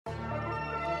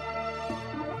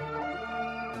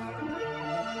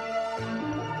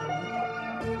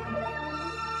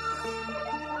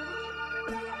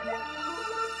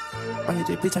Ronny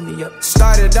J, bitch, turn me up.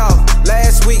 Started off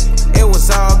last week, it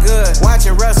was all good.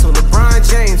 Watching wrestle, LeBron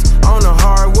James on the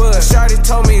hardwood. Shawty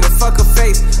told me to fuck her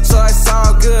face, so it's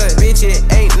all good. Bitch, it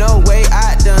ain't no way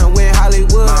I done win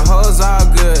Hollywood. My hoes all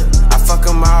good, I fuck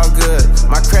them all good.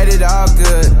 My credit all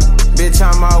good, bitch,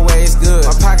 I'm always good.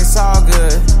 My pockets all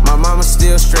good, my mama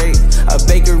still straight. A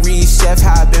bakery chef,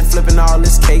 how I been flipping all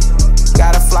this cake.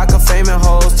 Got a flock of famous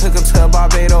hoes, took them to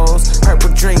Barbados.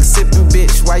 Purple drink, sippin'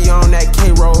 bitch, while you on that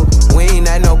K-roll. We ain't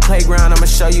at no playground, I'ma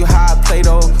show you how I play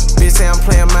though. Bitch say I'm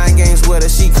playing mind games with her,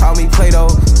 she call me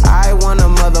Plato. I want a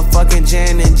motherfucking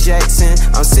Janet Jackson.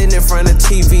 I'm sitting in front of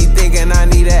TV thinking I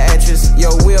need an actress.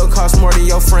 Your wheel cost more than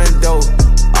your friend dope.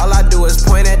 All I do is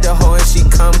point at the hoe and she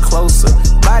come closer.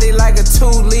 Body like a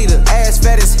 2-liter, ass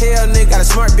fat as hell, nigga. Got a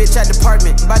smart bitch at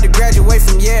department, about to graduate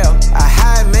from Yale. A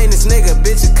high maintenance nigga,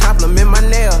 bitches compliment my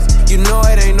nails. You know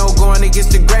it ain't no going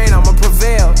against the grain, I'ma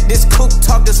prevail. This coupe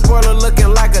talk the spoiler looking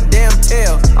like a damn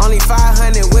tail. Only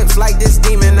 500 whips like this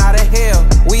demon out of hell.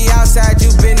 We outside,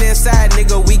 you been inside,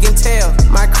 nigga, we can tell.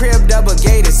 My crib double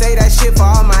gated, say that shit for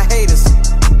all my haters.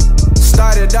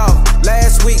 Started off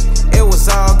last week, it was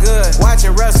all good.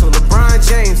 Watching wrestle, LeBron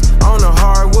James on the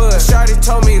hardwood. Shawty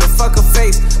told me to fuck her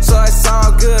face, so it's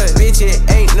all good. Bitch, it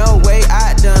ain't no way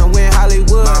I done win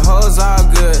Hollywood. My hoes all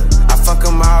good, I fuck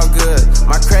them all good.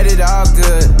 My credit all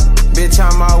good, bitch,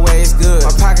 I'm always good.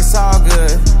 My pockets all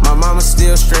good, my mama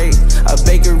still straight. A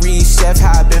bakery chef,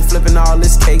 how I been flipping all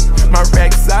this cake. My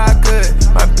racks all good,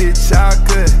 my bitch all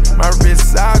good. My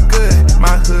wrists all good,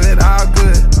 my hood all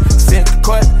good. Sent the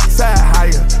court, side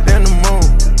higher than the moon.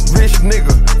 Rich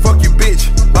nigga, fuck your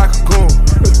bitch like a goon.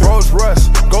 Rolls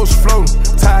Royce, ghost floating,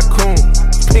 tycoon.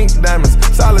 Pink diamonds,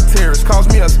 solitaires,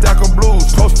 cost me a stack of blues.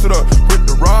 Posted up with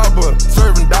the robber,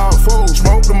 serving dog food.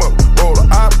 Smoke them up, roll the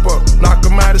op up, knock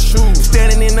them out of shoes.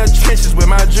 Standing in the trenches with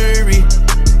my jury.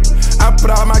 I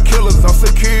put all my killers on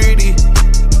security.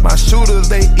 My shooters,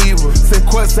 they evil. Sit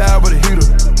courtside with a heater.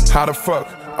 How the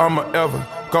fuck I'ma ever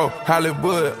go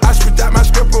Hollywood? I spit out my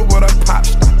scripper with a pop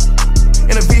star.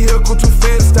 In a vehicle too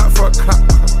fast, stop for a cop.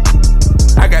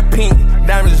 I got pink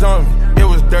diamonds on me, it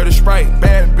was dirty Sprite.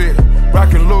 Bad bitch,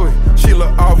 rockin' Louis, she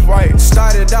look off-white.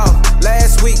 Started off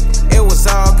last week, it was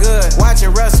all good.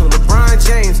 Watching wrestle, LeBron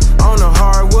James on the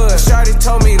hardwood. Shawty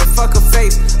told me to fuck her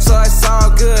face, so it's all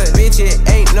good. Bitch, it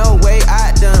ain't no way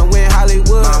I done win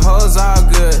Hollywood. My hoes all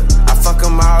good, I fuck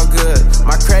them all good.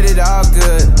 My credit all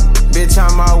good, bitch,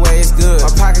 I'm always good.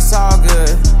 My pockets all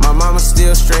good, my mama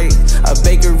still straight. A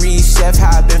bakery chef,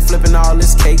 how I been flipping all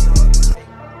this cake.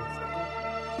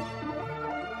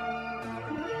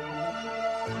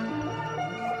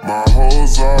 My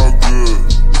hoes all good,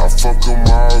 I fuck them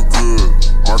all good.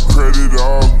 My credit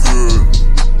all good,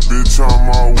 bitch, I'm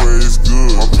always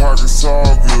good. My pockets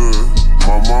all good,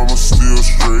 my mama still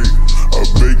straight. A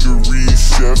bakery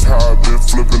chef, how I been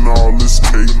flipping all this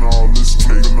cake, all this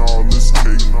cake, all this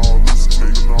cake, all this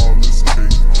cake, all this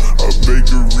cake. A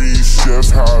bakery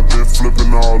chef, how I been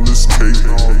flipping all this cake,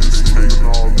 all this cake,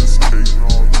 all this cake,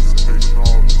 all this cake,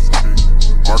 all this cake.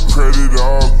 My credit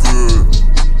all good,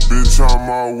 bitch, I'm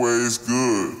always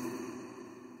good.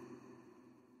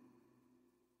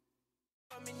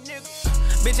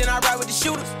 Bitch, and I ride with the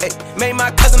shooters. Ay, made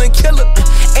my cousin a killer.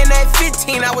 And at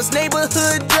 15, I was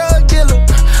neighborhood drug dealer.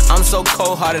 I'm so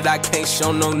cold-hearted, I can't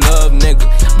show no love, nigga.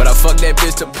 But I fucked that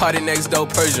bitch to party next door,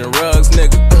 Persian rugs,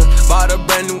 nigga. Bought a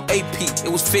brand new AP,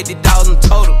 it was 50,000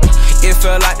 total. It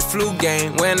felt like the flu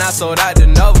game when I sold out the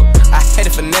Nova. I had to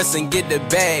finesse and get the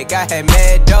bag, I had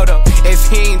mad dodo.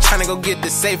 If he ain't tryna go get the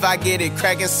safe, I get it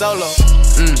cracking solo.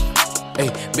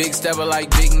 Hey, big stepper like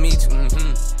Big Meat.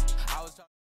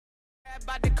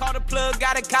 About to call the plug,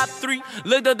 got a cop 3.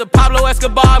 Looked up the Pablo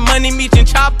Escobar, Money Meat and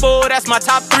Chapo, that's my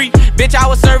top 3. Bitch, I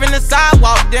was serving the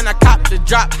sidewalk, then I copped the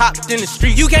drop, hopped in the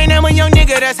street. You can't name a young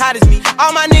nigga that's hot as me.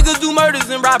 All my niggas do murders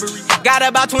and robbery. Got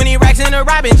about 20 racks in a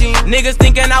robbing jean. Niggas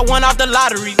thinking I won off the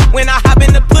lottery. When I hop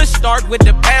in the push start with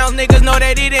the pounds, niggas know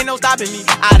that it ain't no stopping me.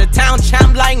 Out of town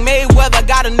champ like Mayweather,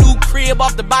 got a new crib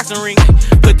off the boxing ring.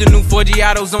 Put the new 4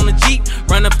 Giatos on the Jeep,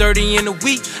 run up 30 in a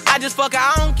week. I just fuck it,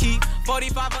 I don't keep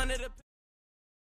 45 under the